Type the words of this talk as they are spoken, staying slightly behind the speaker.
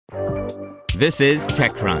This is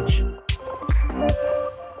TechCrunch.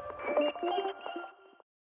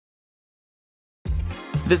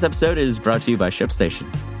 This episode is brought to you by ShipStation.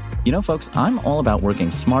 You know, folks, I'm all about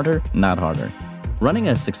working smarter, not harder. Running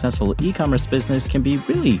a successful e-commerce business can be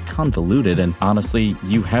really convoluted, and honestly,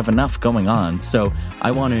 you have enough going on, so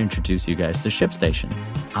I want to introduce you guys to ShipStation.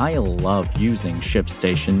 I love using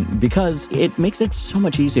ShipStation because it makes it so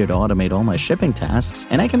much easier to automate all my shipping tasks,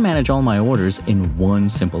 and I can manage all my orders in one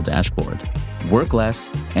simple dashboard. Work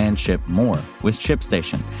less and ship more with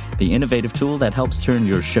ShipStation, the innovative tool that helps turn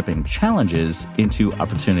your shipping challenges into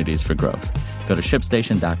opportunities for growth. Go to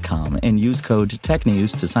ShipStation.com and use code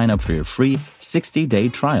TechNews to sign up for your free 60-day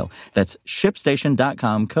trial. That's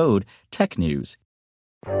ShipStation.com, code TechNews.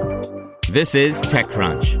 This is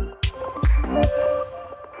TechCrunch.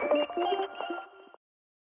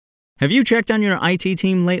 Have you checked on your IT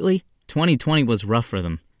team lately? 2020 was rough for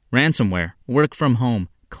them. Ransomware, work from home,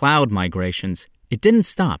 cloud migrations. It didn't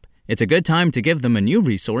stop. It's a good time to give them a new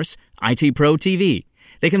resource, IT Pro TV.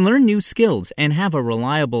 They can learn new skills and have a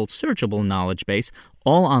reliable, searchable knowledge base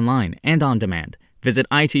all online and on demand. Visit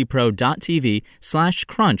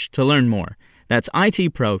itpro.tv/crunch to learn more. That's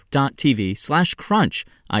itpro.tv/crunch,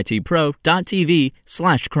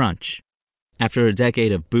 itpro.tv/crunch. After a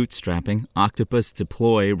decade of bootstrapping, Octopus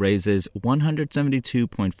Deploy raises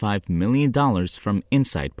 $172.5 million from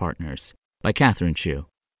Insight Partners by Catherine Shu.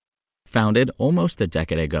 Founded almost a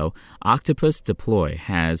decade ago, Octopus Deploy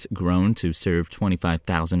has grown to serve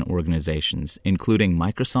 25,000 organizations, including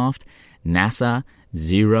Microsoft, NASA,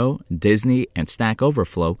 Xero, Disney, and Stack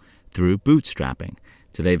Overflow through bootstrapping.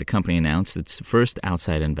 Today, the company announced its first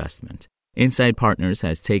outside investment. Insight Partners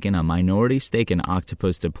has taken a minority stake in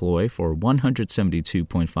Octopus Deploy for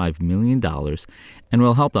 $172.5 million and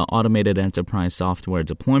will help the automated enterprise software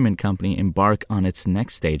deployment company embark on its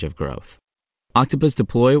next stage of growth. Octopus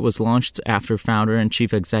Deploy was launched after founder and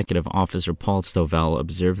chief executive officer Paul Stovall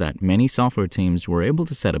observed that many software teams were able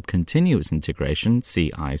to set up continuous integration,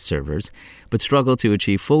 CI servers, but struggled to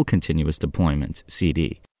achieve full continuous deployment,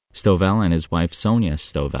 CD. Stovall and his wife Sonia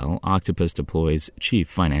Stovall, Octopus Deploy's chief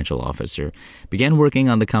financial officer, began working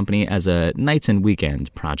on the company as a nights and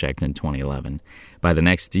weekend project in 2011. By the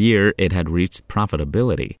next year, it had reached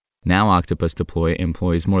profitability. Now Octopus Deploy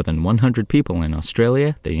employs more than 100 people in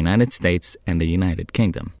Australia, the United States, and the United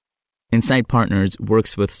Kingdom. Insight Partners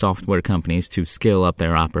works with software companies to scale up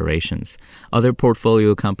their operations. Other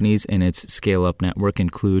portfolio companies in its scale-up network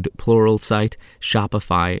include Pluralsight,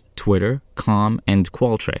 Shopify, Twitter, Calm, and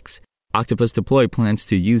Qualtrics. Octopus Deploy plans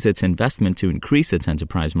to use its investment to increase its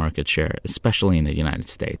enterprise market share, especially in the United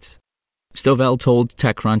States. Stovall told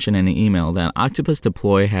TechCrunch in an email that Octopus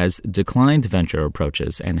Deploy has declined venture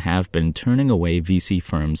approaches and have been turning away VC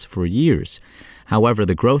firms for years. However,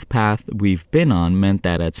 the growth path we've been on meant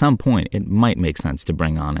that at some point it might make sense to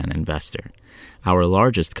bring on an investor. Our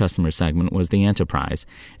largest customer segment was the enterprise,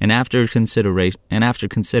 and after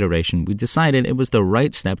consideration, we decided it was the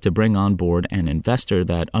right step to bring on board an investor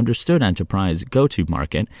that understood enterprise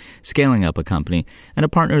go-to-market, scaling up a company, and a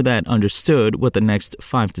partner that understood what the next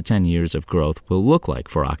 5 to 10 years of growth will look like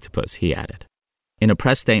for Octopus, he added. In a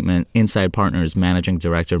press statement, Insight Partners Managing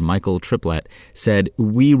Director Michael Triplett said,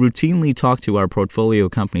 "We routinely talk to our portfolio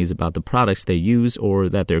companies about the products they use or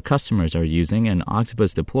that their customers are using, and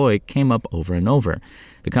Octopus Deploy came up over and over.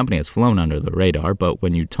 The company has flown under the radar, but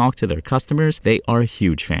when you talk to their customers, they are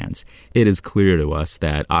huge fans. It is clear to us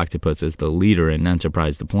that Octopus is the leader in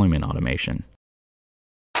enterprise deployment automation."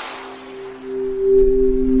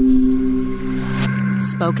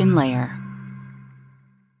 Spoken Layer.